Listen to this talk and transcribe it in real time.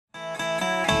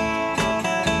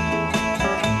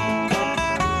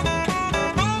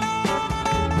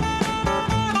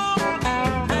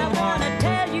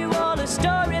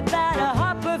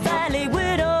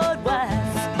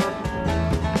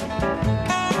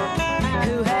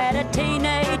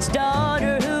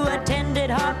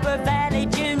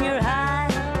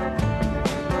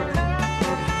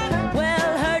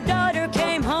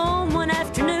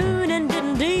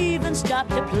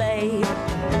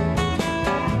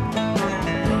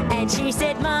And she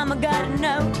said, Mama, got a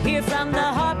note here from the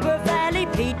Harper Valley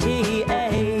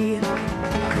PTA.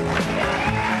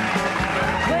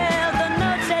 Well, the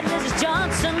note said, Mrs.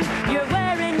 Johnson, you're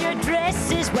wearing your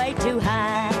dress is way too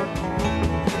high.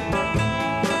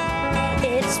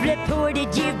 It's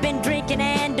reported you've been drinking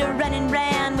and running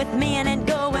round with men and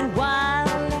going wild.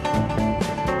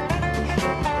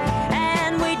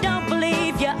 And we don't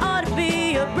believe you ought to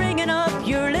be bringing up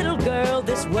your little girl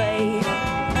this way.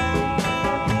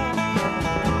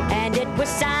 And it was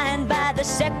signed by the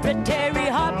Secretary,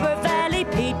 Harper Valley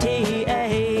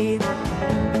PTA.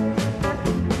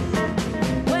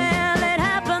 Well, it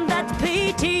happened that the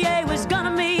PTA was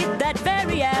gonna meet that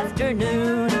very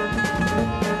afternoon.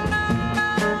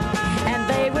 And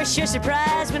they were sure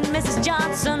surprised when Mrs.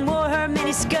 Johnson wore her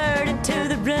miniskirt into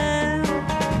the room.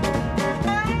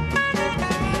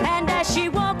 And as she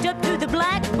walked up to the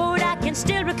blackboard, I can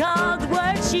still recall the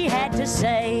words she had to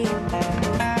say.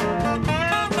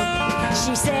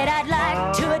 She said, I'd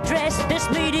like to address this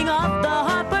meeting of the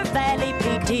Harper Valley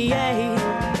PTA.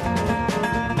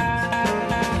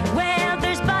 Well,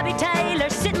 there's Bobby Taylor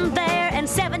sitting there, and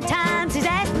 7 times he's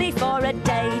asked me for a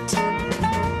date.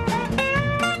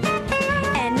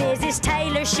 And Mrs.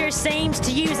 Taylor sure seems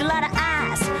to use a lot of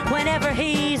ice whenever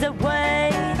he's away.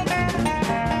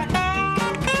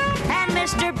 And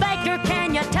Mr. Baker,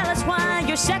 can you tell us why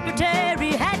your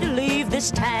secretary had to leave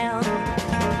this town?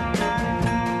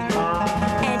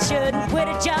 And shouldn't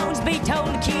Widow Jones be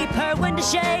told to keep her window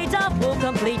shades off or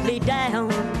completely down?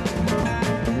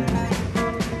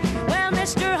 Well,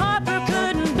 Mr. Harper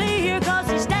couldn't be here 'cause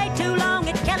he stayed too long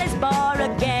at Kelly's bar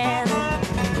again.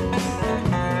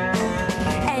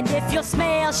 And if you'll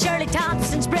smell Shirley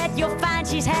Thompson's breath, you'll find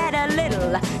she's had a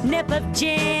little nip of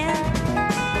gin.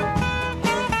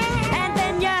 And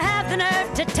then you have the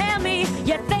nerve to tell me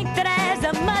you think that as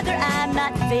a mother I'm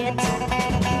not fit.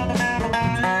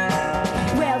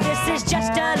 Well, this is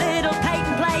just a little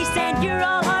Peyton place, and you're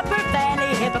all Harper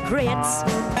Valley hypocrites.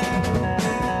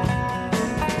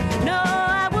 No,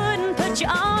 I wouldn't put you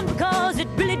on because it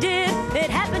really did. It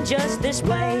happened just this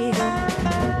way.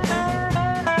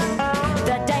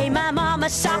 The day my mama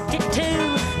socked it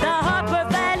to the Harper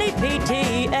Valley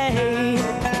PTA.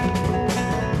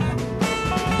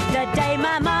 The day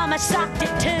my mama socked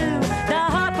it to the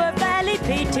Harper Valley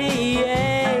PTA.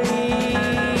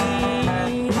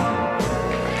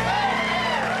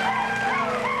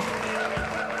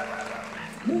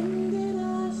 When did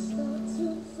I start to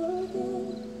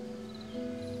forget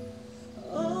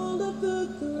all of the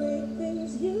great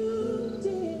things you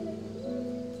did?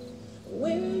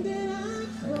 When did I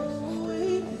throw away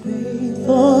faith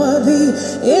for the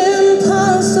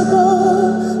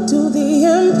impossible, to the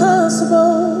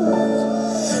impossible?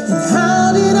 And how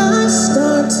did I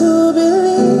start to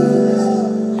believe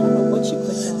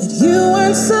that you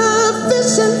weren't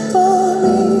sufficient for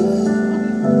me?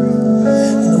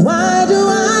 And why do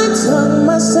I talk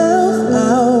myself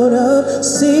out of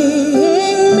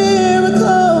seeing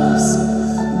miracles,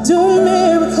 do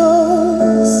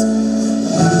miracles?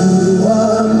 You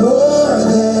are more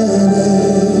than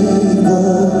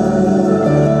able.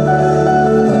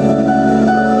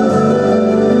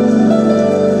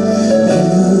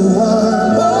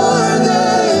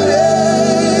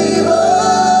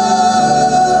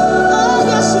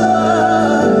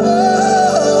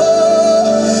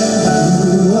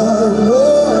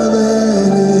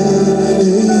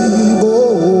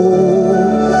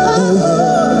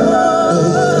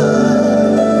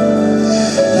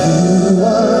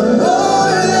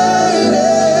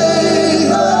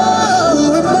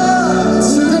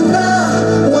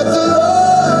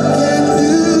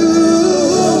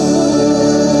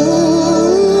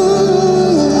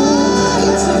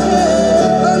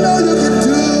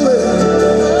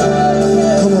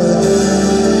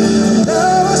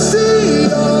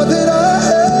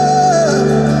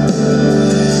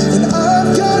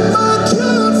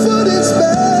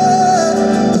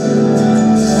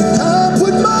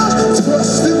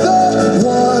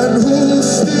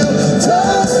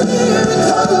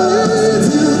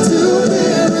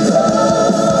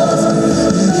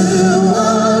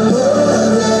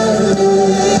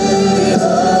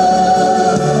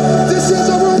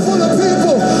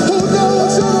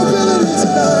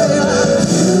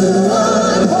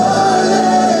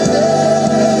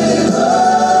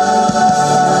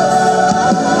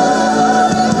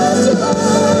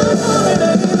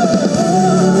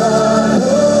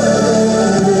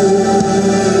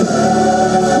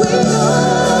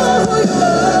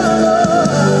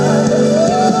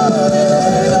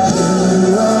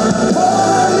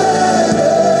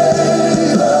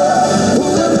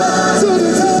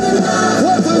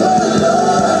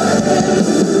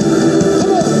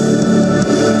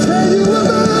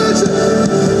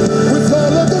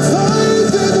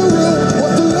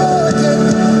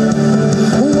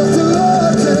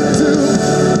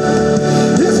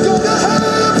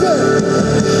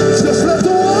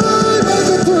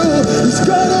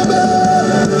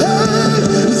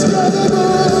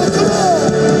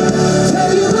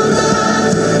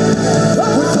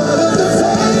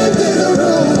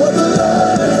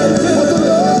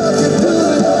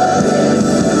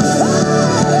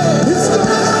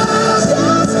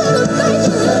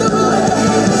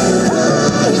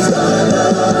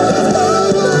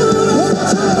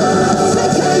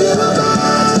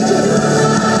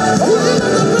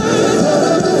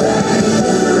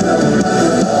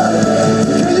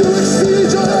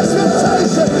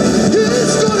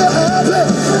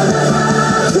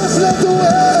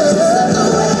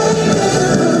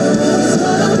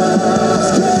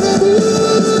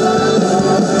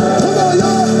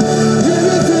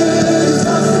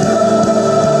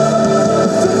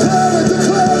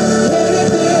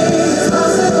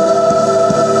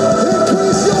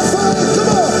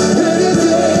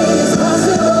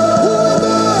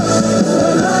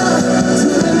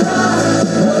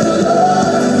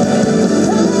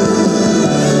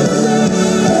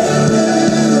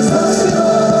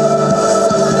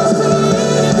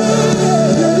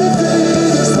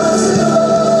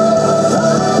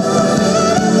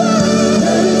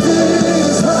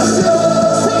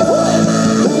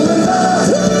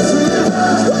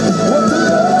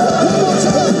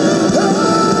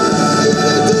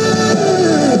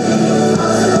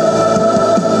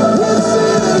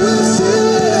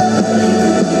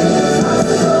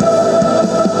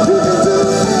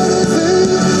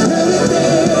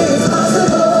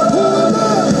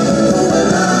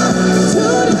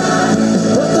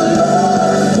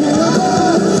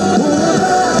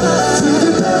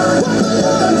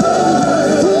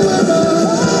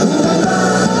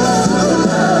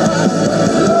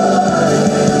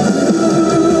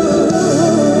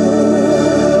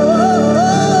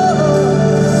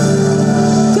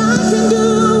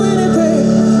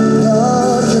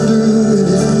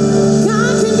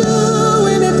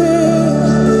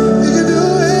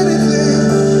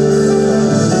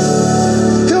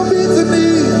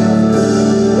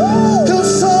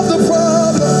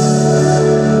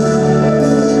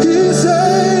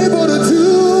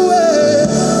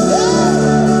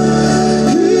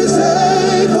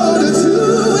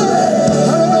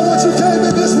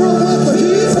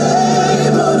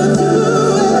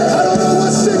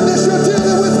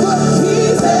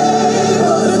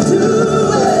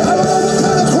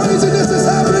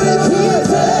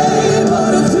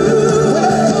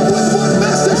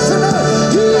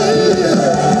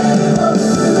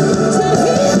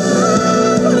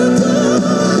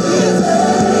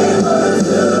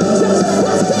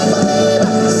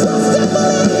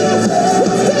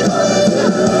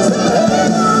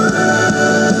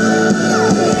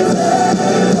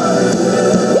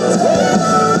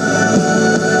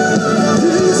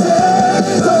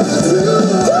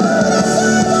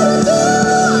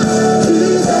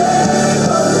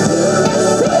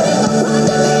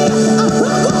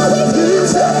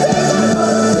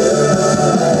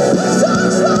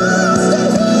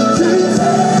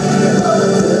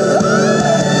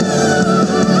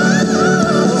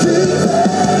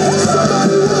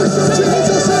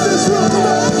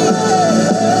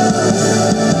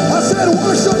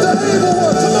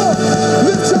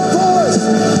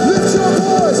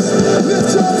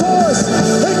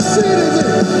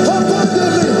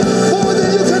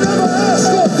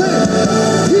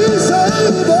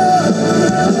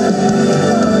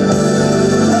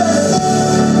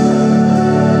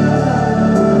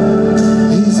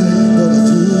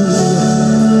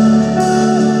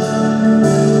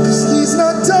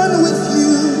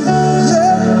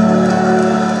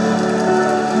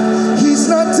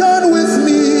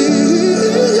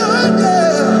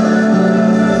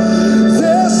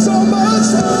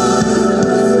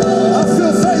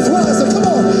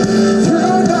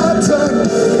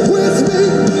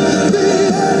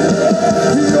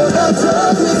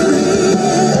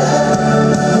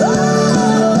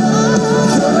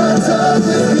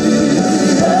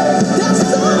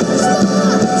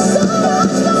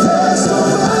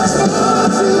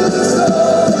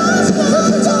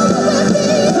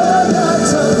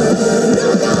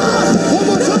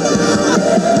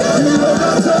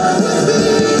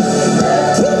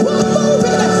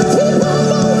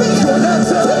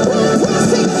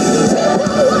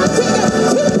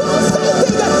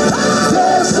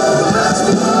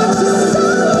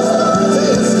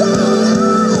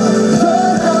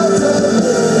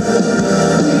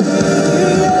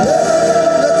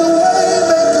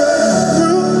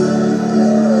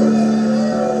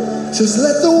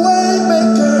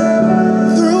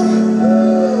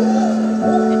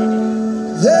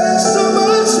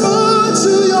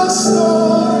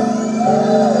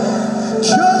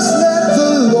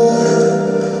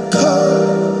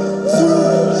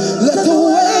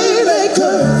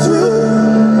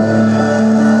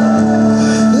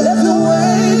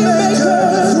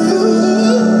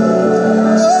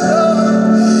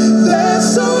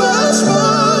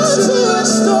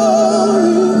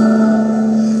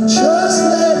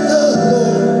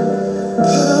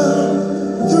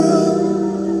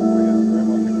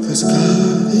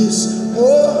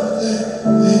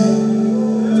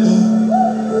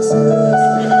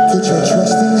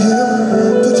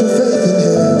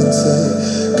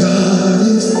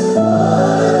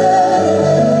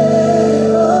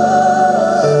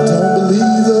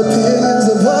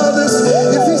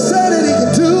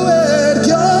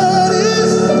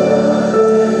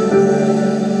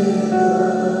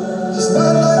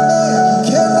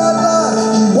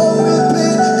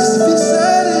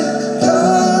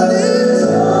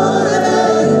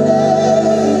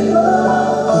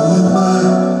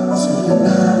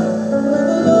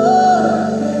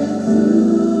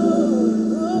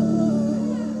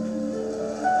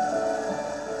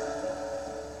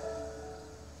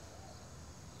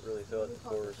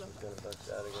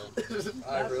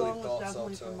 I really thought so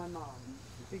too. From my mom,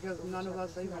 because none of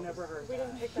us even ever heard. We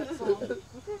didn't pick that song.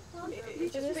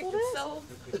 It just picked itself.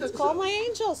 It's called My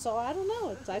Angel, so I don't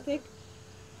know. I think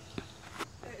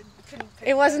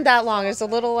it wasn't that long. It was a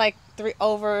little like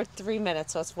over 3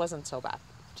 minutes, so it wasn't so bad.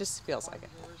 Just feels like it.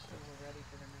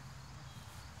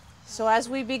 So as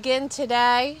we begin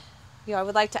today, I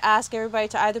would like to ask everybody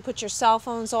to either put your cell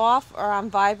phones off or on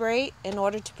vibrate in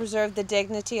order to preserve the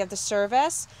dignity of the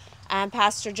service. And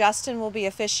Pastor Justin will be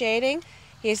officiating.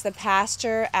 He's the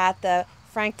pastor at the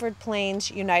Frankfort Plains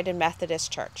United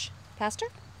Methodist Church. Pastor?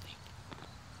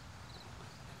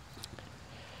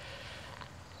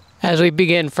 As we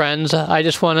begin, friends, I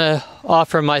just want to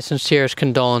offer my sincerest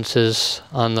condolences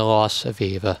on the loss of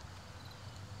Eva.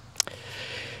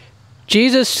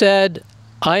 Jesus said,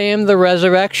 "I am the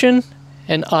resurrection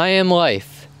and I am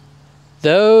life.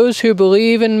 Those who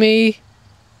believe in me,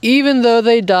 even though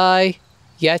they die,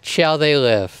 yet shall they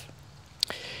live.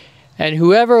 And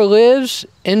whoever lives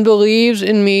and believes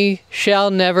in me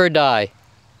shall never die.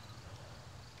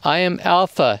 I am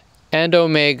Alpha and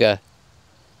Omega,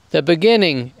 the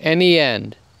beginning and the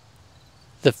end,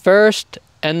 the first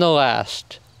and the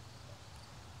last.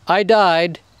 I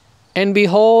died, and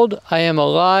behold, I am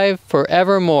alive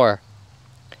forevermore.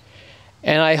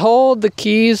 And I hold the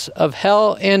keys of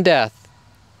hell and death.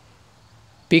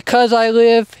 Because I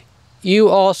live, you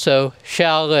also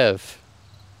shall live."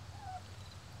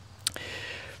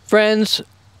 Friends,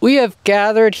 we have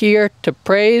gathered here to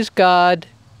praise God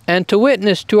and to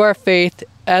witness to our faith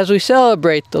as we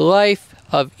celebrate the life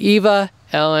of Eva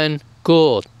Ellen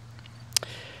Gould.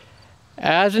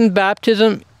 As in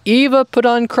baptism, Eva put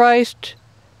on Christ,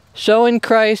 so in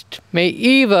Christ may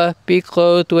Eva be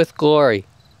clothed with glory.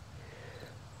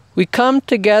 We come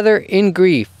together in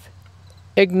grief,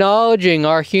 acknowledging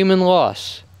our human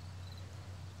loss.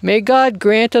 May God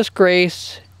grant us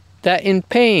grace that in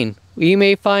pain we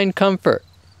may find comfort,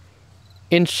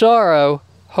 in sorrow,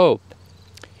 hope,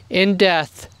 in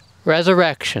death,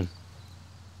 resurrection.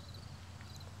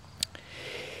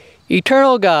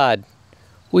 Eternal God,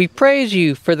 we praise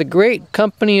you for the great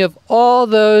company of all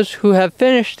those who have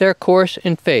finished their course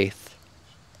in faith,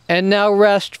 and now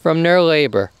rest from their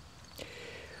labor.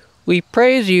 We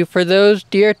praise you for those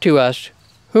dear to us,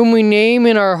 whom we name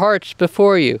in our hearts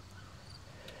before you.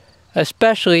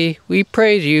 Especially we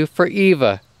praise you for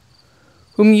Eva,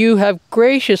 whom you have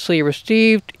graciously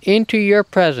received into your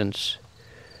presence.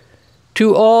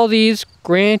 To all these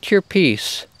grant your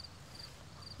peace.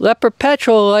 Let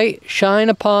perpetual light shine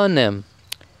upon them,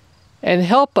 and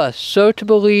help us so to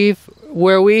believe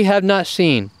where we have not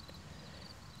seen,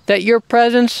 that your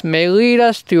presence may lead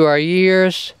us through our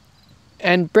years,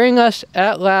 and bring us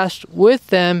at last with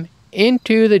them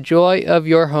into the joy of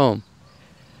your home,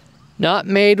 not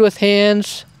made with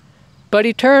hands, but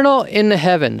eternal in the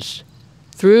heavens,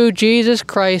 through Jesus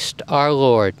Christ our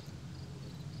Lord.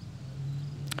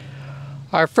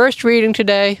 Our first reading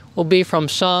today will be from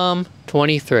Psalm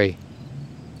 23.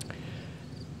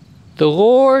 The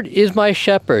Lord is my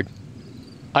shepherd,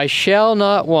 I shall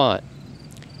not want.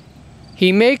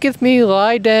 He maketh me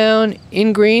lie down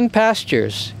in green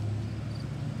pastures.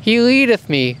 He leadeth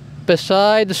me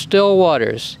beside the still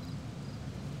waters.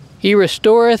 He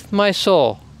restoreth my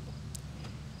soul.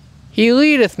 He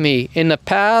leadeth me in the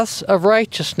paths of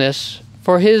righteousness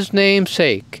for his name's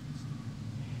sake.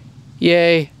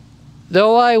 Yea,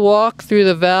 though I walk through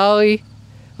the valley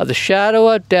of the shadow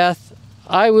of death,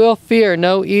 I will fear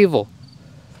no evil,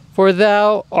 for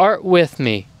thou art with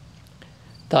me.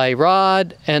 Thy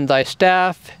rod and thy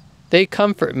staff, they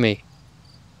comfort me.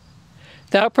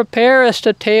 Thou preparest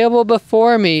a table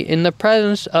before me in the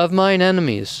presence of mine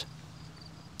enemies.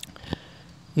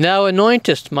 Thou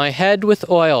anointest my head with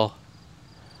oil.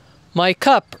 My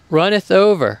cup runneth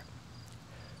over.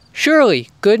 Surely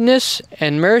goodness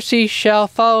and mercy shall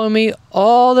follow me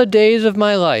all the days of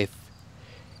my life,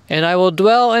 and I will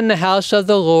dwell in the house of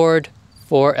the Lord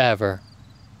forever.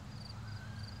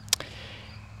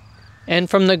 And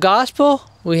from the Gospel,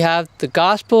 we have the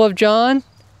Gospel of John,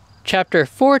 chapter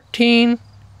 14,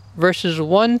 verses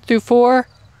 1 through 4,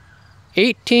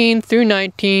 18 through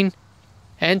 19,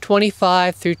 and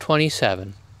 25 through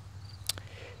 27.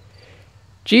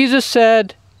 Jesus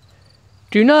said,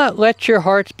 "Do not let your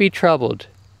hearts be troubled.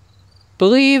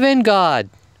 Believe in God.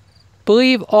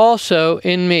 Believe also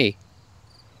in me.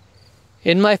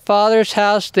 In my Father's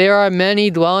house there are many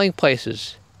dwelling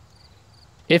places.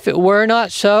 If it were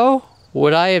not so,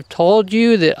 would I have told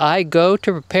you that I go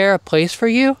to prepare a place for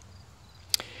you?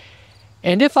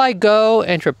 And if I go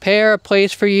and prepare a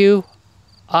place for you,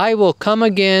 I will come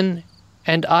again,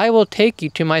 and I will take you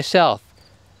to myself,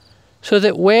 so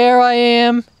that where I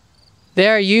am,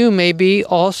 there you may be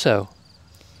also.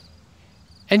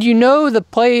 And you know the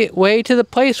way to the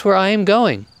place where I am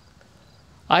going.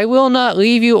 I will not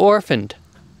leave you orphaned.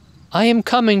 I am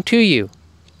coming to you.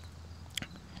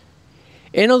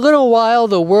 In a little while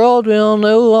the world will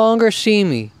no longer see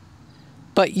me,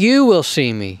 but you will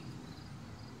see me.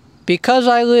 Because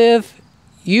I live,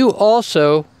 you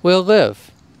also will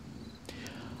live.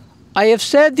 I have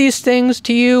said these things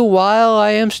to you while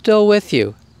I am still with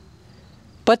you.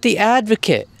 But the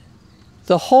Advocate,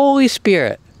 the Holy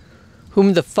Spirit,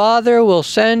 whom the Father will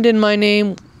send in my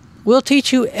name, will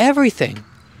teach you everything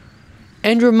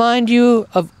and remind you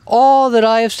of all that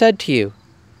I have said to you.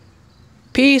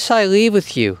 Peace I leave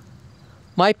with you.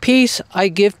 My peace I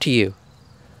give to you.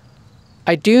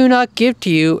 I do not give to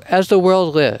you as the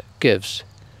world gives.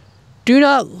 Do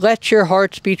not let your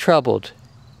hearts be troubled,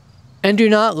 and do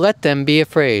not let them be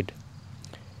afraid.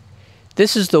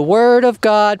 This is the word of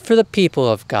God for the people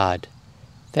of God.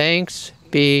 Thanks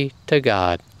be to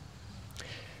God.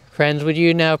 Friends, would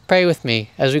you now pray with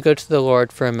me as we go to the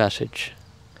Lord for a message?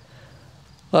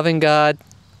 Loving God,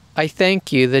 I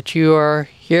thank you that you are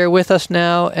here with us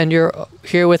now and you're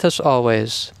here with us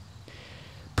always.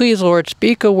 Please, Lord,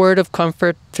 speak a word of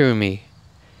comfort through me.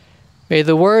 May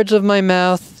the words of my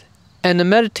mouth and the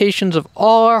meditations of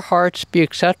all our hearts be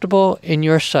acceptable in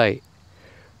your sight.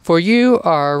 For you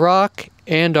are our rock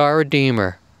and our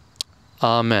Redeemer.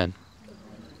 Amen.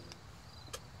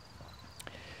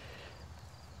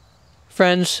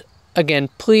 Friends, again,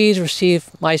 please receive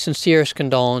my sincerest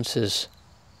condolences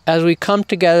as we come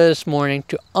together this morning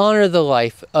to honor the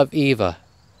life of Eva,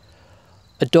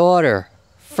 a daughter,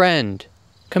 friend,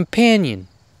 companion,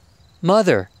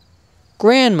 mother,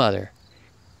 grandmother,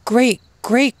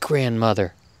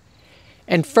 great-great-grandmother,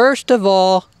 and first of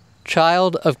all,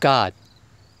 child of God.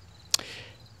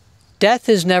 Death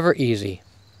is never easy.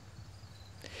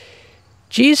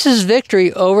 Jesus'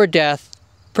 victory over death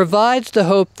provides the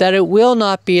hope that it will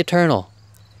not be eternal,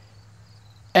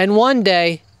 and one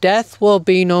day death will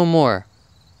be no more.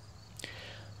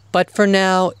 But for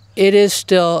now, it is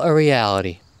still a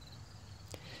reality.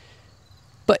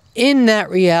 But in that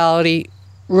reality,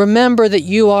 remember that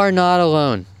you are not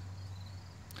alone.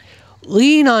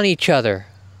 Lean on each other.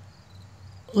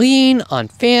 Lean on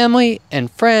family and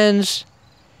friends,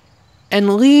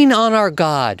 and lean on our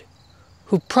God,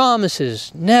 who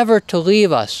promises never to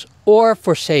leave us or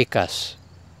forsake us.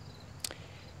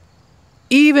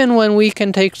 Even when we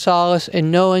can take solace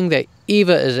in knowing that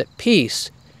Eva is at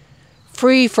peace,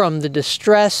 free from the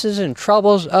distresses and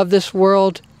troubles of this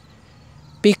world,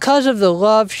 because of the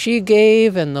love she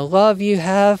gave and the love you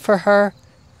have for her,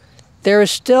 there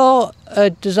is still a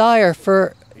desire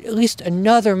for at least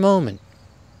another moment.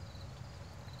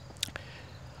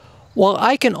 While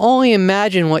I can only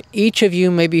imagine what each of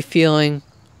you may be feeling,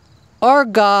 our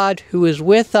God, who is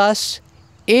with us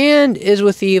and is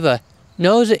with Eva,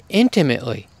 knows it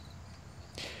intimately.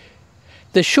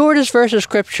 The shortest verse of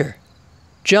Scripture,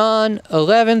 John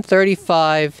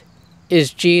 11:35,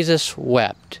 is Jesus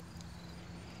wept.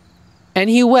 And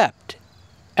he wept,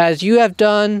 as you have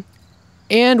done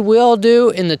and will do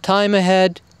in the time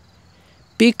ahead,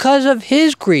 because of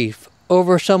his grief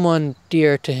over someone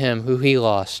dear to him who he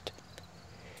lost.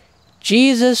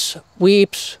 Jesus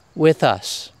weeps with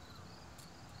us.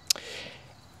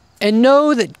 And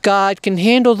know that God can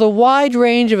handle the wide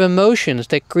range of emotions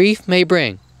that grief may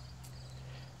bring.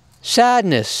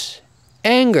 Sadness,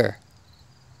 anger,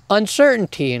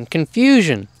 uncertainty, and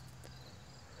confusion.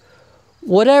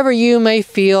 Whatever you may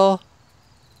feel,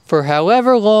 for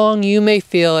however long you may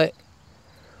feel it,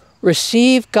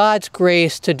 receive God's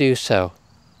grace to do so.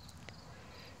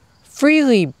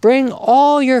 Freely bring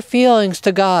all your feelings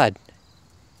to God,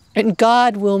 and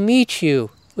God will meet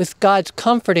you with God's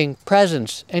comforting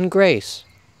presence and grace.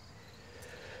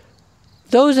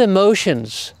 Those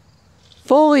emotions,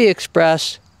 fully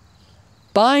expressed,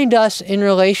 bind us in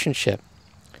relationship.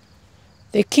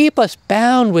 They keep us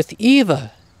bound with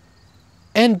Eva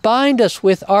and bind us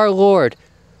with our Lord,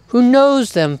 who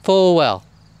knows them full well.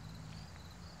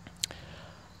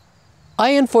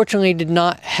 I unfortunately did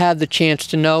not have the chance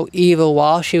to know Eva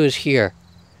while she was here.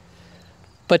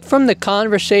 But from the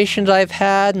conversations I've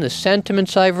had and the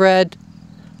sentiments I've read,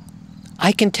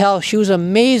 I can tell she was an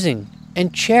amazing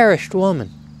and cherished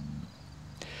woman.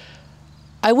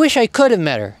 I wish I could have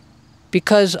met her,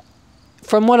 because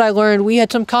from what I learned, we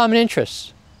had some common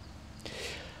interests.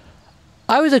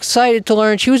 I was excited to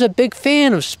learn she was a big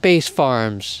fan of Space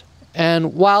Farms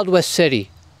and Wild West City.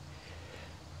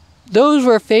 Those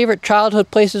were favorite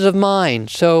childhood places of mine,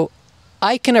 so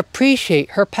I can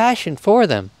appreciate her passion for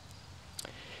them.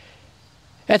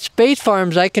 At Space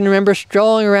Farms, I can remember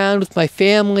strolling around with my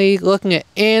family, looking at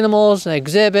animals and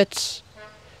exhibits.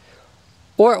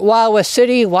 Or at Wild West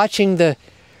City, watching the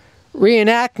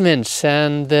reenactments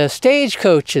and the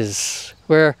stagecoaches,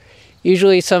 where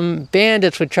usually some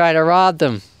bandits would try to rob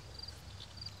them.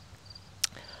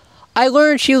 I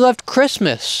learned she loved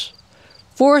Christmas,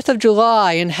 4th of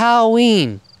July, and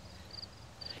Halloween.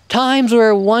 Times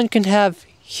where one can have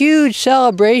huge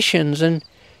celebrations and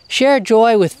share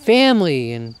joy with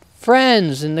family and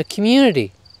friends in the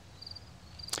community.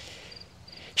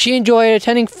 She enjoyed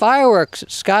attending fireworks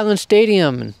at Skyland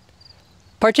Stadium and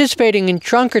participating in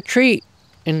Trunk or Treat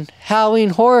and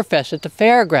Halloween Horror Fest at the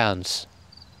fairgrounds.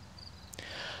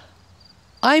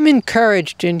 I'm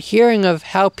encouraged in hearing of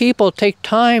how people take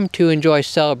time to enjoy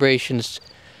celebrations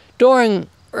during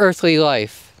earthly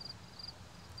life.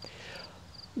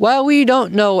 While we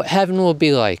don't know what heaven will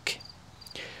be like,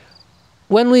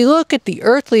 when we look at the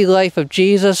earthly life of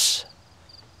Jesus,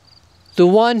 the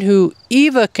one who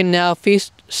Eva can now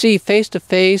see face to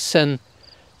face, and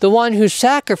the one whose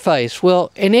sacrifice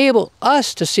will enable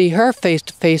us to see her face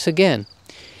to face again,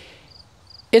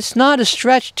 it's not a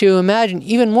stretch to imagine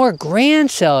even more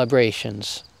grand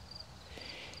celebrations.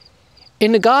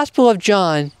 In the Gospel of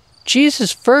John,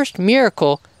 Jesus' first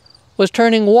miracle was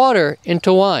turning water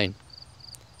into wine.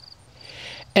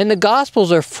 And the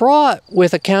Gospels are fraught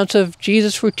with accounts of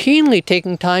Jesus routinely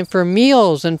taking time for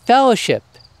meals and fellowship.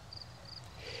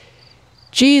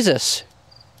 Jesus,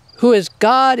 who is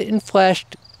God in flesh,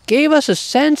 gave us a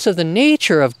sense of the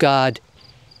nature of God,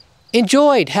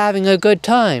 enjoyed having a good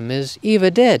time, as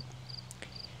Eva did.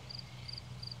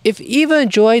 If Eva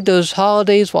enjoyed those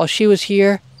holidays while she was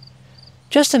here,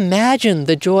 just imagine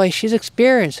the joy she's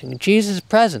experiencing in Jesus'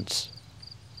 presence.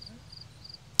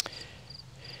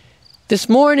 This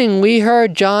morning we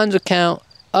heard John's account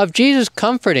of Jesus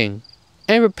comforting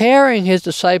and preparing his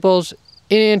disciples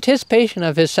in anticipation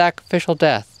of his sacrificial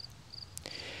death.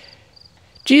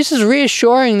 Jesus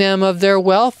reassuring them of their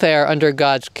welfare under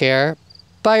God's care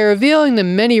by revealing the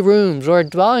many rooms or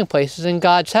dwelling places in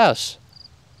God's house.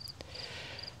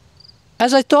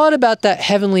 As I thought about that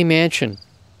heavenly mansion,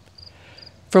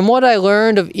 from what I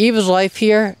learned of Eva's life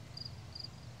here,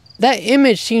 that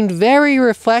image seemed very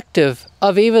reflective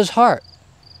of Eva's heart.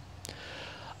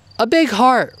 A big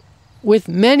heart with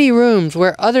many rooms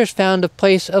where others found a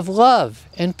place of love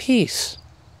and peace.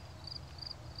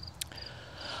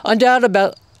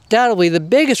 Undoubtedly, the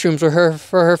biggest rooms were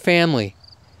for her family.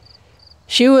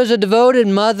 She was a devoted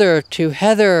mother to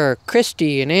Heather,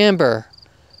 Christy, and Amber,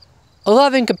 a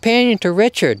loving companion to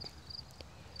Richard,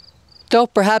 though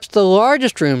perhaps the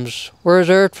largest rooms were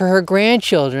reserved for her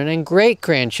grandchildren and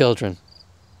great-grandchildren.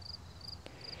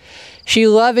 She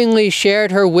lovingly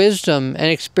shared her wisdom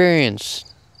and experience,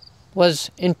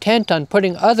 was intent on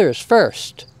putting others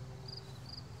first.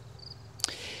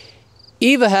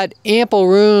 Eva had ample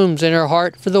rooms in her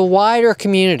heart for the wider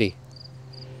community,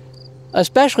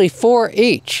 especially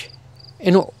 4-H,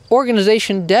 an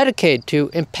organization dedicated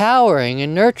to empowering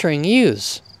and nurturing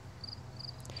youths.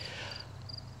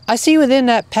 I see within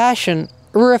that passion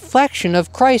a reflection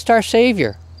of Christ our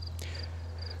Savior,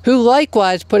 who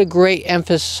likewise put a great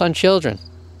emphasis on children.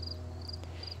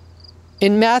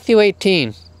 In Matthew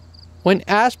 18, when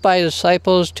asked by his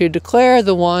disciples to declare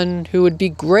the one who would be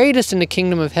greatest in the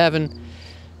kingdom of heaven,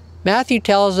 Matthew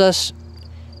tells us,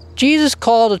 Jesus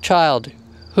called a child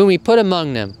whom he put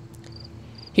among them.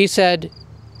 He said,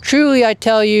 "Truly I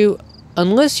tell you,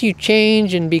 unless you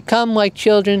change and become like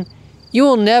children, you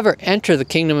will never enter the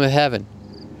kingdom of heaven.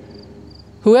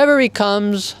 Whoever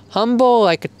becomes humble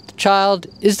like a child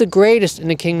is the greatest in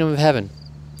the kingdom of heaven.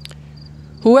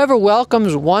 Whoever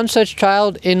welcomes one such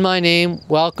child in my name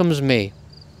welcomes me."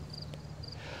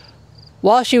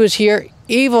 While she was here,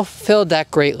 Eva fulfilled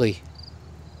that greatly.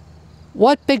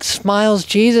 What big smiles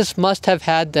Jesus must have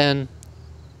had then,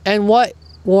 and what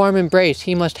warm embrace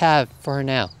he must have for her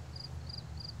now.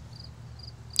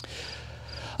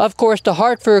 Of course, the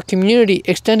heart for a community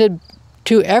extended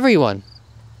to everyone,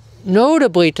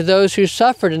 notably to those who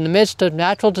suffered in the midst of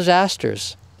natural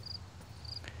disasters.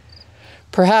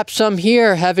 Perhaps some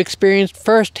here have experienced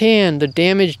firsthand the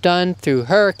damage done through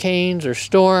hurricanes or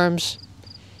storms.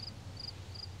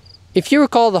 If you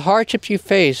recall the hardships you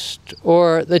faced,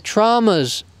 or the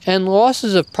traumas and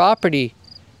losses of property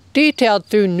detailed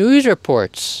through news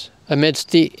reports amidst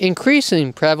the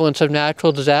increasing prevalence of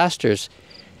natural disasters,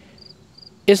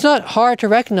 it's not hard to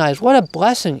recognize what a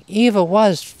blessing Eva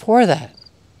was for that.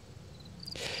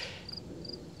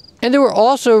 And there were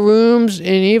also rooms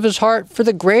in Eva's heart for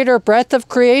the greater breadth of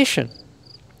creation.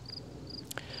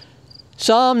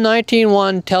 Psalm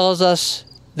 19:1 tells us,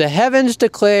 The heavens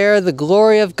declare the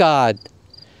glory of God,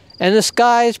 and the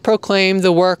skies proclaim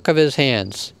the work of his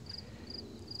hands,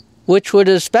 which would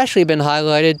have especially been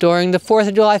highlighted during the 4th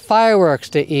of July fireworks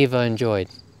that Eva enjoyed.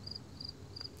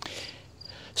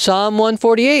 Psalm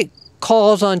 148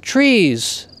 calls on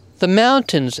trees, the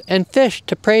mountains, and fish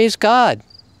to praise God.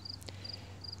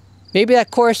 Maybe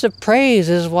that chorus of praise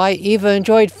is why Eva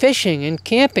enjoyed fishing and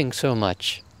camping so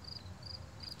much.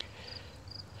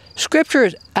 Scripture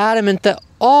is adamant that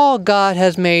all God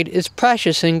has made is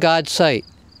precious in God's sight.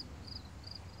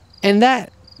 And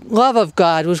that love of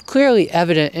God was clearly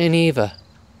evident in Eva.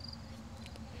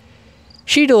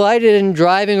 She delighted in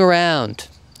driving around,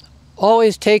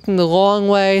 always taking the long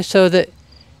way so that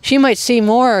she might see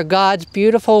more of God's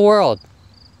beautiful world.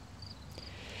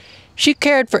 She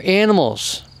cared for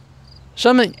animals,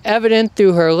 something evident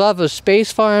through her love of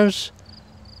space farms,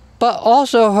 but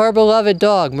also her beloved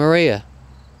dog, Maria.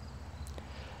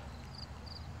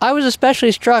 I was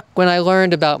especially struck when I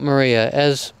learned about Maria,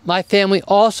 as my family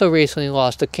also recently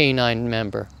lost a canine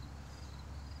member.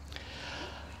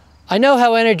 I know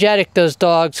how energetic those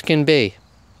dogs can be.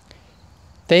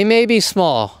 They may be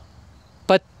small,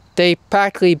 but they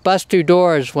practically bust through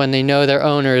doors when they know their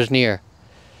owner is near.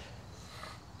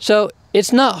 So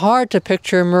it's not hard to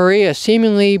picture Maria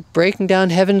seemingly breaking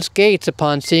down heaven's gates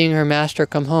upon seeing her master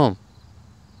come home.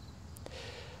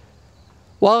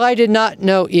 While I did not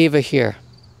know Eva here,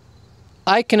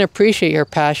 I can appreciate her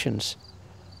passions.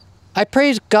 I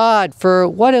praise God for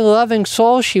what a loving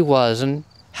soul she was and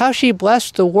how she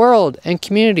blessed the world and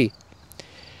community.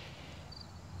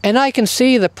 And I can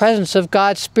see the presence of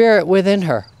God's Spirit within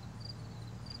her.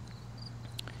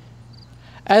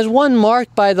 As one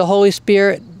marked by the Holy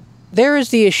Spirit, there is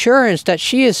the assurance that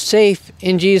she is safe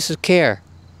in Jesus' care,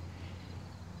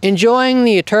 enjoying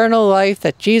the eternal life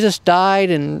that Jesus died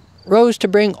and rose to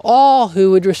bring all who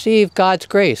would receive God's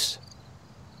grace.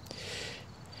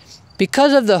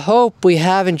 Because of the hope we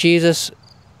have in Jesus,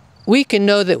 we can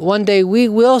know that one day we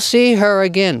will see her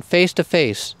again face to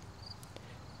face.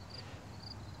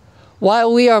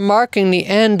 While we are marking the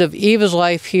end of Eva's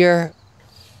life here,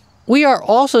 we are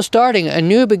also starting a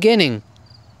new beginning,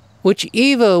 which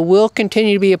Eva will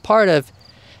continue to be a part of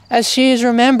as she is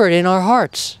remembered in our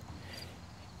hearts,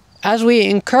 as we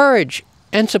encourage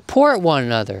and support one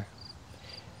another,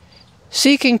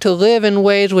 seeking to live in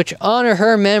ways which honor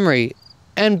her memory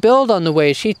and build on the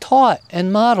ways she taught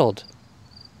and modeled.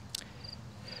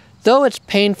 Though it's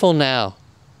painful now,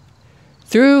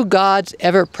 through God's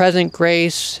ever-present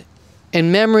grace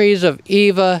and memories of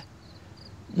Eva,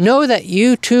 know that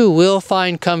you too will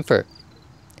find comfort.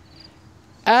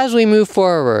 As we move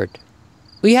forward,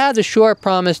 we have the sure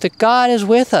promise that God is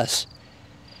with us,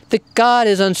 that God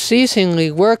is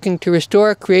unceasingly working to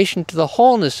restore creation to the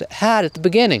wholeness it had at the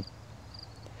beginning.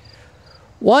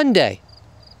 One day,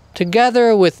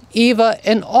 together with Eva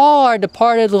and all our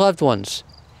departed loved ones,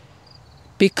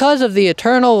 because of the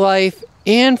eternal life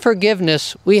and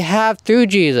forgiveness we have through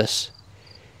Jesus,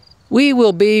 we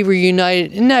will be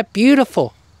reunited in that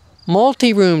beautiful,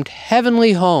 multi-roomed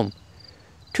heavenly home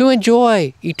to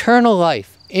enjoy eternal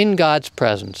life in God's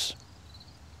presence.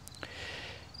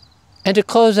 And to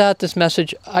close out this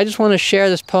message, I just want to share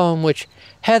this poem which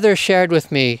Heather shared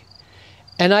with me,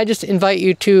 and I just invite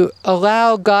you to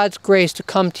allow God's grace to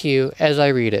come to you as I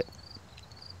read it.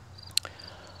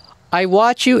 I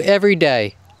watch you every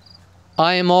day.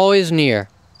 I am always near.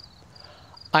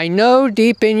 I know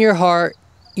deep in your heart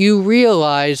you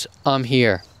realize I'm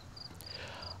here.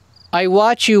 I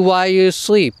watch you while you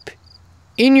sleep,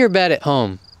 in your bed at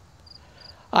home.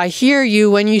 I hear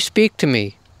you when you speak to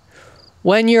me,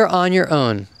 when you're on your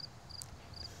own.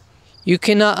 You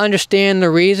cannot understand the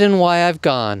reason why I've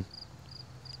gone,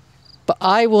 but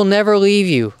I will never leave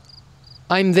you.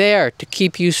 I'm there to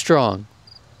keep you strong.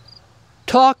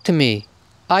 Talk to me,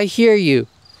 I hear you,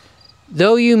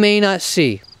 though you may not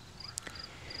see.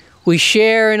 We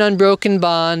share an unbroken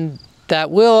bond that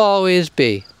will always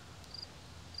be.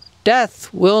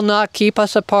 Death will not keep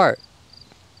us apart,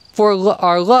 for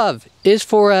our love is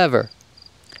forever.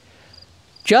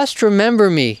 Just remember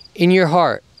me in your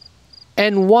heart,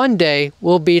 and one day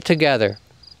we'll be together.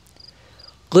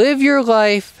 Live your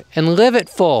life and live it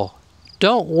full.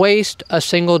 Don't waste a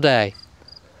single day.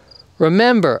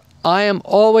 Remember, I am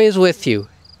always with you,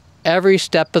 every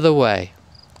step of the way.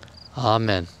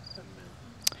 Amen.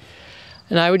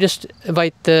 And I would just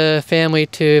invite the family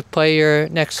to play your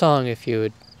next song if you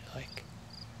would like.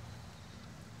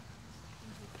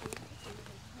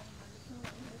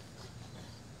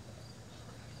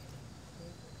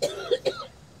 Would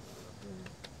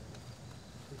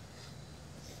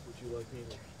you like me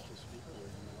to speak or you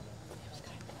want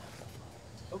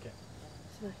to?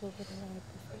 Every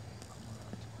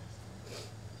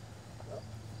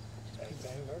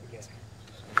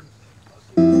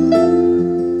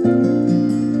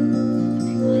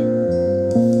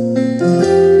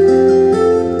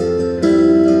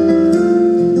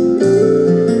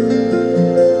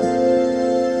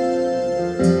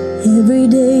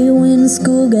day when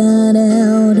school got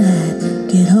out, I'd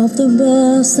get off the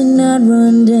bus and I'd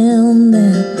run down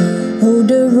that old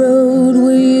dirt road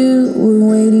where you were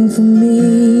waiting for me.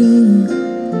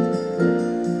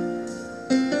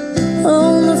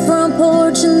 On the front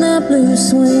porch in that blue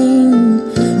swing,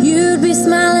 you'd be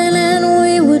smiling and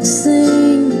we would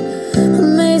sing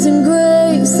Amazing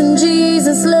Grace and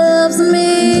Jesus Loves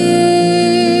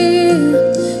Me.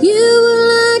 You were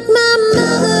like my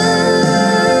mother.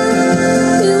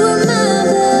 You were my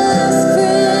best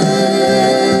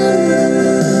friend.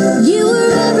 You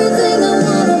were everything I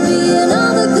wanna be, and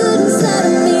all the good inside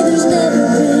of me. There's never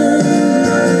been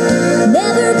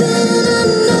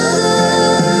another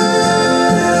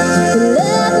who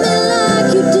loved me like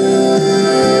you did.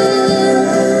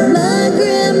 My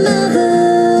grandmother,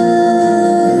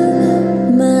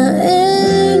 my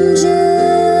angel.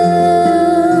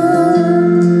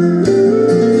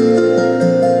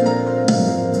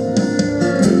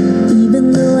 Even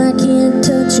though I can't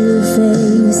touch your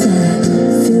face, I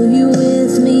feel you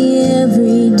with me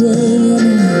every day,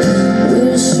 and I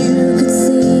wish you could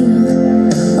see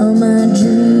all my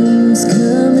dreams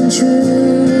coming true.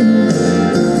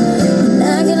 When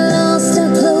I get lost, I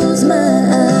close my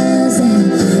eyes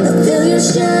and I feel you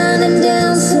shining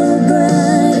down so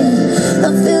bright, and I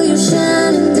feel you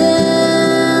shining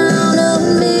down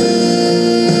on me.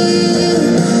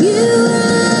 You were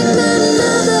like my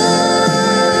mother.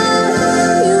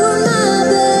 You were my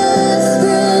best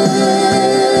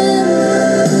friend.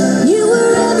 You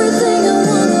were everything I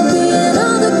wanna be, and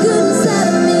all the good inside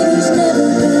of me. There's never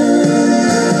been another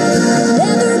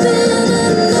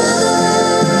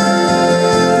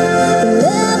who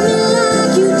loved me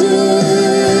like you did.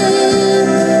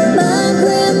 My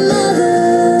grandmother,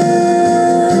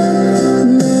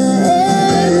 my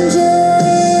angel.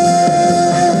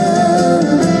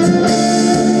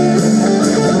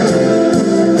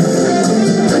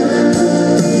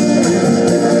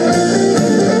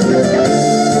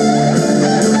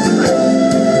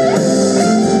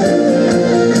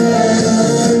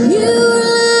 You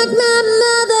were like my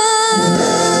mother.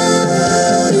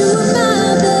 You were my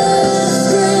best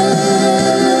friend.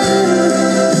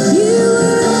 You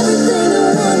were everything I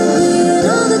wanna be, and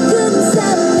all the good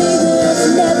inside of me. There's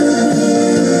never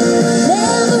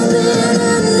been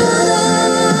another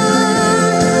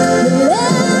who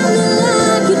loved me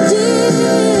like you did.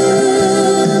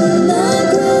 My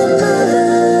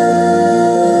grandmother,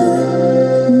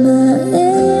 my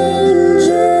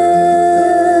angel.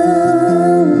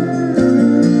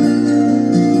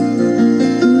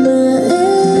 My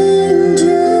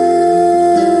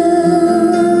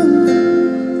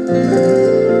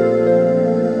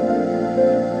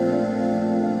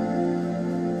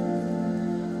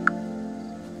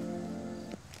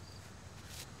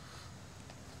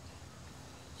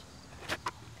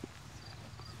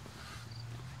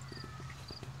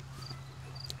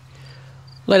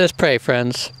Let us pray,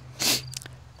 friends.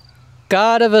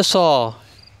 God of us all,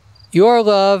 your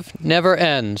love never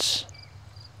ends.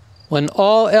 When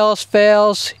all else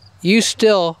fails, you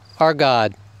still are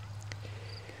God.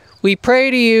 We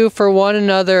pray to you for one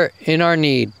another in our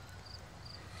need,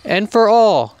 and for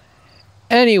all,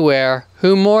 anywhere,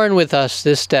 who mourn with us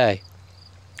this day.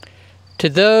 To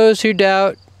those who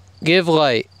doubt, give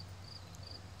light.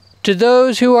 To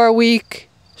those who are weak,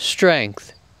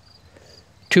 strength.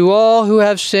 To all who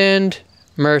have sinned,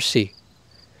 mercy.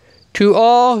 To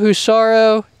all who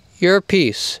sorrow, your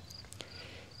peace.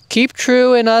 Keep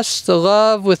true in us the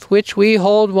love with which we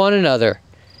hold one another.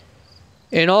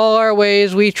 In all our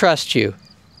ways we trust you.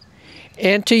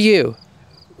 And to you,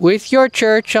 with your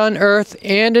church on earth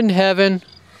and in heaven,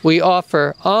 we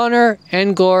offer honor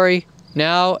and glory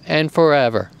now and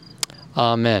forever.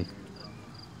 Amen.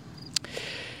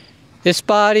 This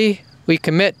body we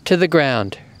commit to the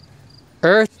ground.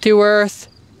 Earth to earth,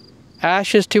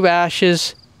 ashes to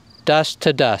ashes, dust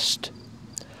to dust.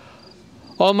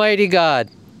 Almighty God,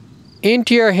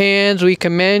 into your hands we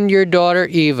commend your daughter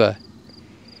Eva,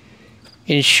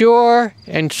 in sure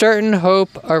and certain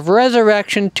hope of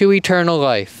resurrection to eternal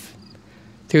life,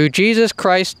 through Jesus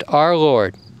Christ our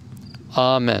Lord.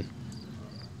 Amen.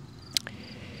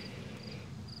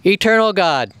 Eternal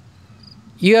God,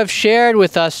 you have shared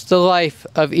with us the life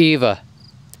of Eva.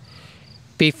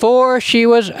 Before she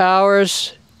was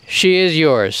ours, she is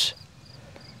yours.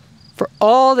 for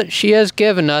all that she has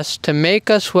given us to make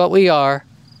us what we are,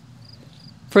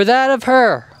 for that of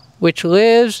her which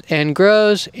lives and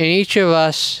grows in each of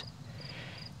us,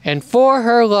 and for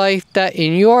her life that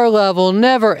in your love will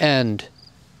never end,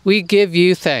 we give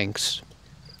you thanks.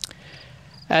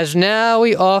 As now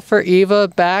we offer Eva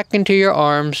back into your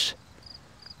arms,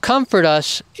 comfort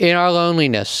us in our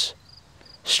loneliness,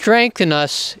 strengthen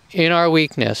us in our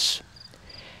weakness,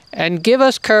 and give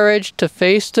us courage to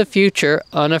face the future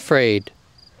unafraid.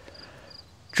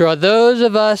 Draw those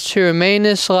of us who remain in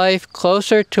this life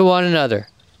closer to one another.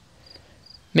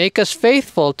 Make us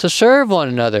faithful to serve one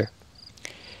another,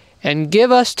 and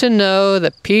give us to know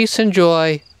the peace and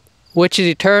joy which is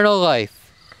eternal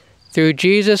life, through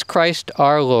Jesus Christ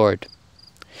our Lord.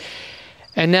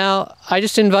 And now I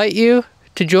just invite you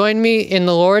to join me in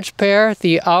the Lord's Prayer,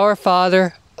 the Our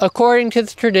Father, according to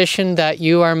the tradition that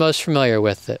you are most familiar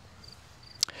with it.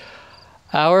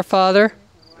 Our Father,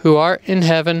 who art in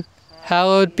heaven,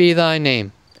 hallowed be thy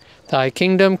name. Thy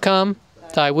kingdom come,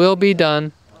 thy will be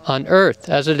done, on earth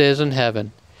as it is in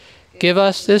heaven. Give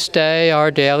us this day our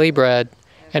daily bread,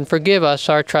 and forgive us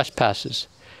our trespasses,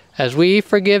 as we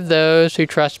forgive those who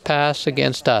trespass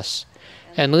against us.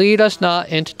 And lead us not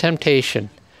into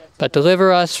temptation, but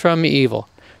deliver us from evil.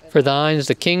 For thine is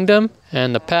the kingdom,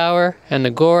 and the power, and the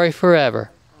glory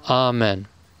forever. Amen.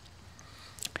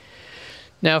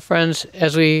 Now, friends,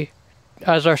 as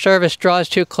our service draws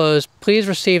to a close, please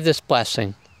receive this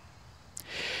blessing.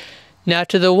 Now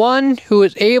to the one who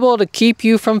is able to keep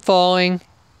you from falling,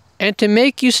 and to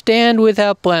make you stand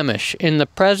without blemish in the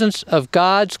presence of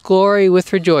God's glory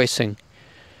with rejoicing,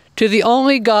 to the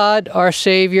only God, our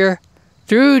Savior,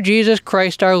 through Jesus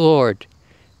Christ our Lord,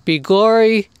 be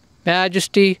glory,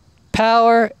 majesty,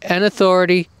 power, and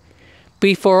authority,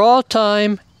 be for all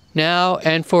time, now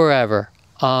and forever.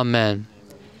 Amen.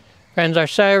 Friends, our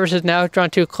service is now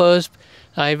drawn to a close.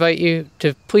 I invite you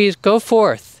to please go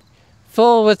forth,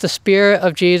 full with the Spirit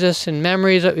of Jesus and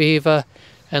memories of Eva,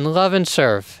 and love and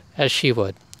serve as she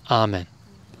would. Amen.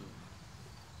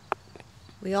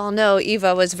 We all know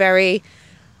Eva was very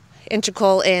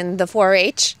integral in the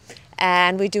 4-H,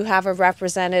 and we do have a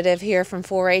representative here from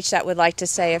 4-H that would like to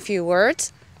say a few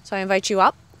words. So I invite you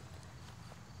up.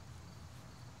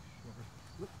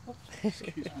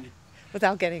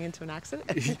 Without getting into an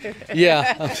accident.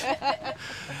 Yeah.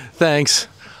 Thanks.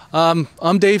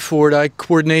 I'm Dave Ford. I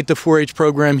coordinate the 4-H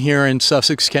program here in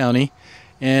Sussex County,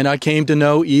 and I came to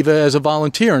know Eva as a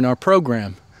volunteer in our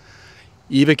program.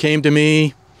 Eva came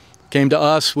to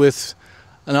us with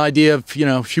an idea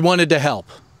of, she wanted to help.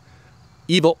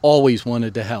 Eva always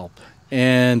wanted to help,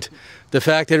 and the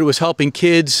fact that it was helping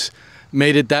kids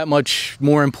made it that much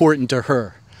more important to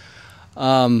her.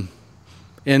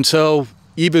 And so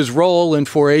Eva's role in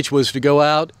 4-H was to go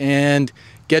out and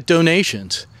get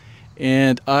donations.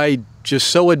 And I just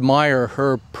so admire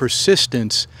her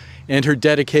persistence and her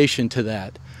dedication to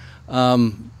that.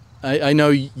 I know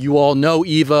you all know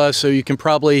Eva, so you can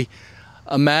probably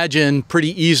imagine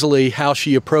pretty easily how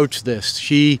she approached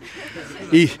this.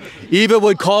 Eva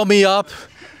would call me up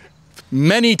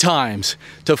many times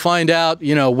to find out,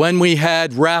 when we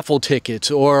had raffle tickets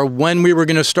or when we were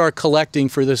going to start collecting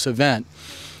for this event.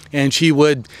 And she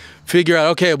would figure out,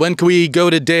 okay, when can we go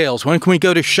to Dale's? When can we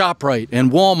go to ShopRite and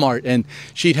Walmart? And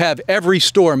she'd have every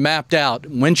store mapped out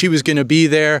when she was going to be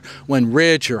there, when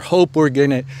Rich or Hope were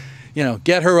going to,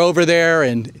 get her over there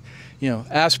and,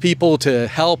 ask people to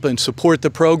help and support the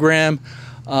program.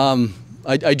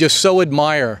 I just so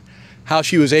admire how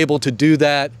she was able to do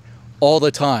that all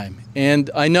the time. And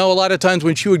I know a lot of times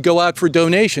when she would go out for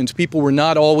donations, people were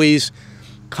not always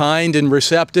kind and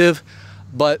receptive,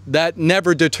 but that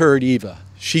never deterred Eva.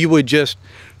 She would just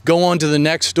go on to the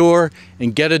next store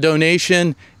and get a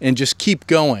donation and just keep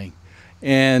going.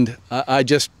 And I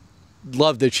just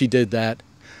love that she did that.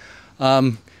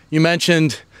 You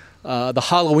mentioned the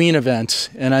Halloween events,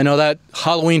 and I know that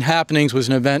Halloween Happenings was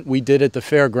an event we did at the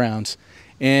fairgrounds,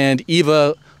 and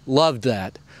Eva loved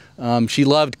that. She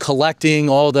loved collecting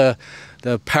all the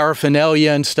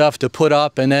paraphernalia and stuff to put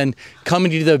up, and then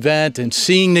coming to the event and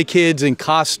seeing the kids in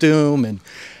costume and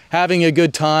having a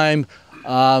good time.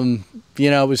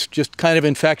 It was just kind of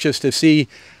infectious to see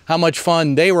how much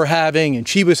fun they were having and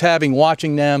she was having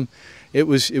watching them. It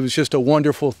was just a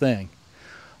wonderful thing.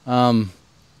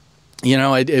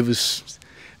 It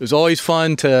was always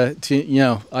fun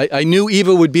I knew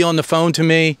Eva would be on the phone to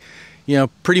me,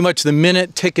 pretty much the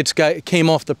minute tickets came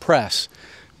off the press,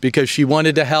 because she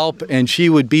wanted to help and she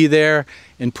would be there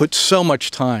and put so much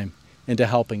time into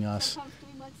helping us. Sometimes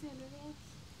 3 months in advance.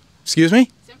 Excuse me?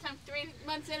 Sometimes 3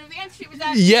 months in advance she was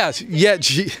at. Yes, yeah,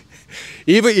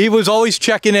 He was always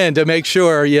checking in to make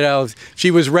sure, you know,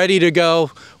 she was ready to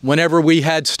go whenever we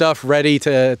had stuff ready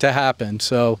to happen.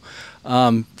 So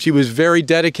she was very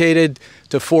dedicated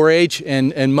to 4-H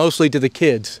and mostly to the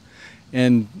kids.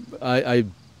 And I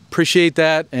appreciate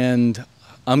that, and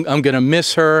I'm going to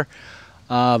miss her.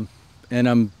 And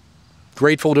I'm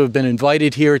grateful to have been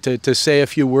invited here to say a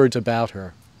few words about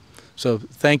her. So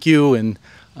thank you, and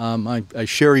I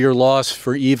share your loss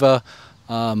for Eva,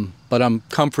 but I'm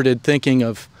comforted thinking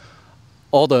of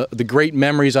all the great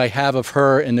memories I have of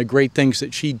her and the great things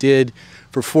that she did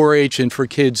for 4-H and for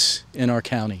kids in our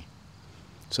county.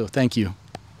 So thank you.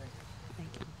 Thank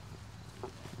you.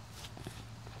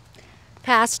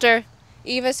 Pastor,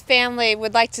 Eva's family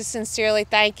would like to sincerely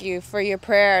thank you for your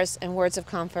prayers and words of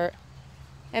comfort.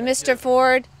 And Mr.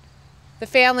 Ford, the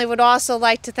family would also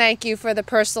like to thank you for the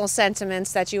personal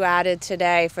sentiments that you added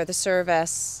today for the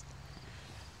service.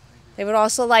 They would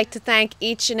also like to thank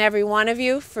each and every one of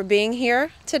you for being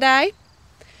here today.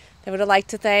 They would like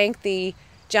to thank the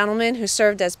gentleman who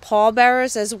served as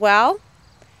pallbearers as well.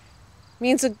 It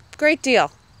means a great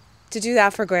deal to do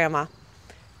that for Grandma.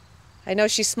 I know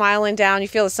she's smiling down. You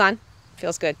feel the sun?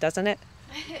 Feels good, doesn't it?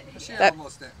 She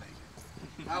almost didn't make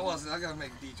it. I gotta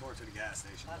make a detour to the gas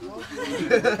station.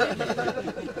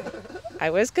 I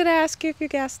was gonna ask you if you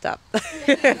gassed up.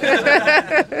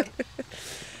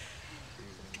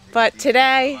 But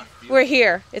today we're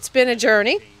here. It's been a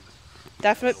journey.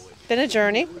 Definitely been a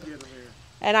journey.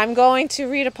 And I'm going to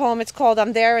read a poem. It's called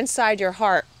I'm There Inside Your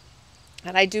Heart.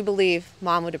 And I do believe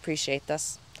Mom would appreciate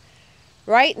this.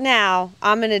 Right now,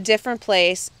 I'm in a different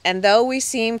place, and though we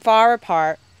seem far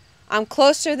apart, I'm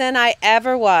closer than I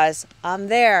ever was. I'm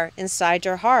there inside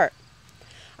your heart.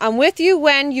 I'm with you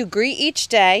when you greet each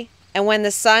day, and when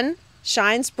the sun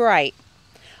shines bright.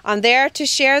 I'm there to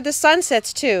share the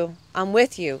sunsets too. I'm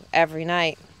with you every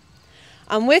night.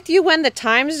 I'm with you when the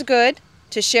time's good,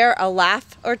 to share a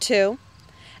laugh or two.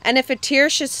 And if a tear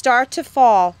should start to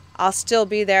fall, I'll still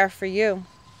be there for you.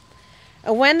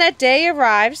 And when that day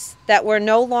arrives that we're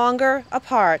no longer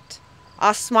apart,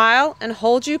 I'll smile and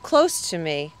hold you close to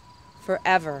me,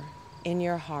 forever in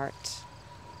your heart.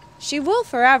 She will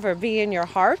forever be in your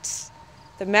hearts.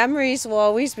 The memories will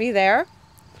always be there.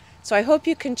 So I hope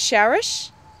you can cherish,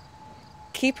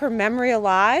 keep her memory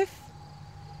alive,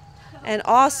 and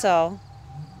also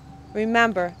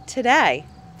remember today,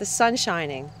 the sun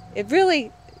shining. It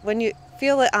really, when you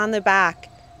feel it on the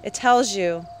back, it tells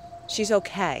you she's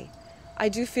okay. I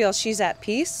do feel she's at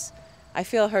peace. I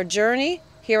feel her journey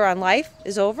here on life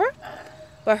is over,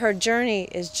 but her journey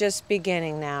is just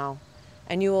beginning now.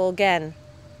 And you will again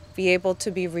be able to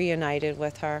be reunited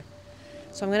with her.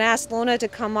 So I'm going to ask Luna to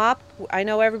come up. I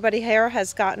know everybody here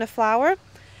has gotten a flower.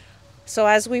 So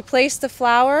as we place the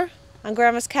flower on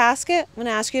Grandma's casket, I'm going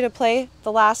to ask you to play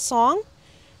the last song,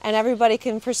 and everybody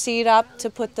can proceed up to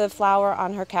put the flower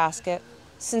on her casket.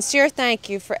 Sincere thank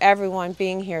you for everyone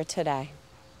being here today.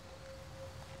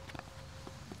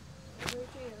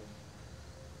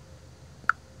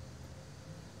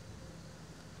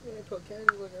 Put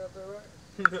candy looking up there, right?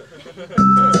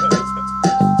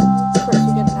 Of course,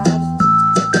 we get mad.